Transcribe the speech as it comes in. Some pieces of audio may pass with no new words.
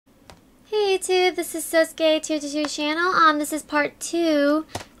Hey YouTube, this is Sosuke222 channel. This is part 2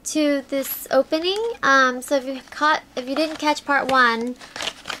 to this opening. So if you didn't catch part 1,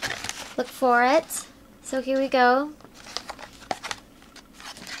 look for it. So here we go.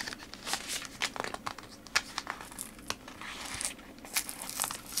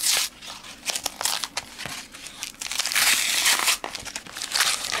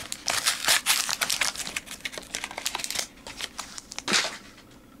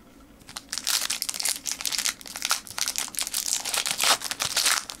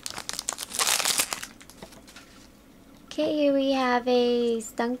 Okay, here we have a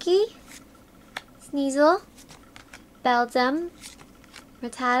Stunky, Sneasel, Beldum,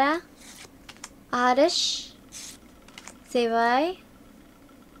 Rattata, Oddish, Zebai,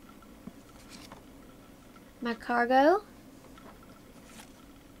 Macargo,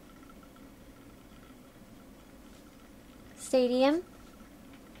 Stadium. You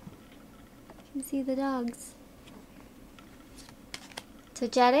can see the dogs.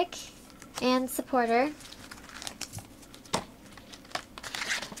 Togetic and Supporter.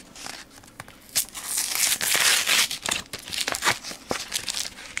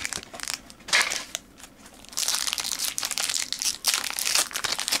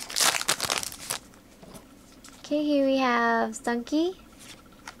 Okay, here we have Stunky,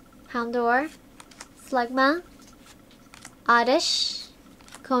 Houndour, Slugma, Oddish,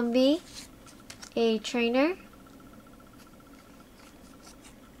 Combi, a Trainer,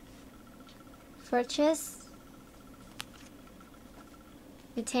 Fortress,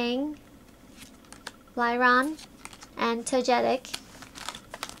 Metang, Lyron, and Togetic.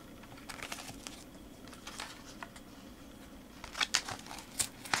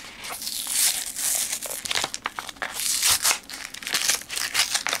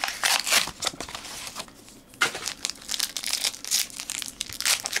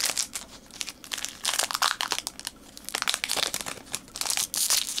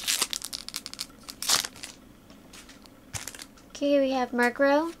 Okay, here we have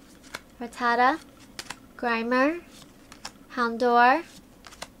Murkrow, Rattata, Grimer, Houndour,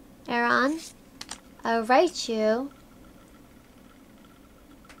 Aron, a Raichu,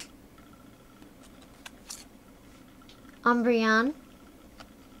 Umbreon,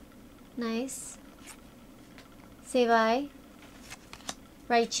 nice, Zebai,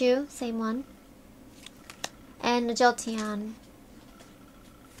 Raichu, same one, and Jolteon.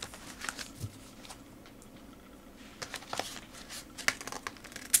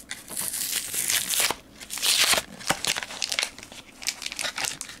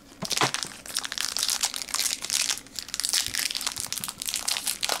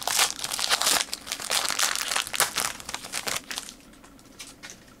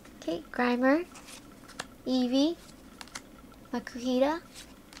 Okay, Grimer, Eevee, Makuhita,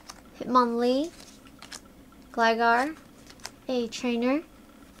 Hitmonlee, Gligar, a Trainer,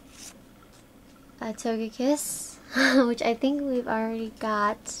 a Togekiss, which I think we've already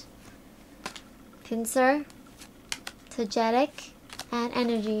got, Pinsir, Togetic, and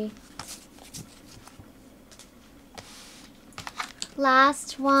Energy.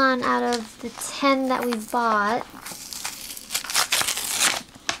 Last one out of the 10 that we bought.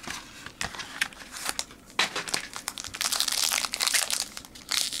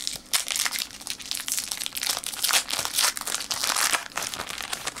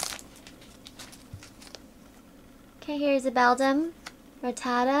 Okay, here's a Beldum,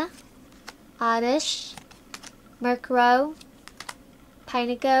 Rattata, Oddish, Murkrow,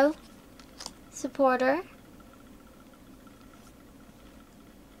 Pineco, Supporter,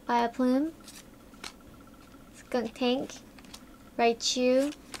 Vileplume, Skuntank,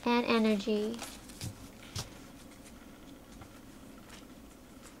 Raichu, and Energy.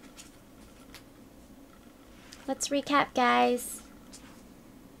 Let's recap, guys.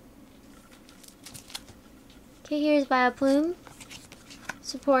 Okay, here's Vileplume,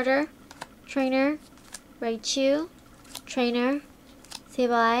 Supporter, Trainer, Raichu, Trainer,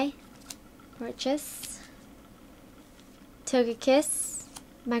 Zebai, Fortress, Togekiss,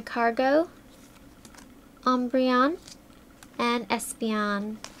 Macargo, Umbreon, and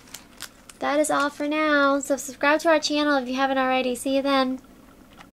Espeon. That is all for now, so subscribe to our channel if you haven't already. See you then.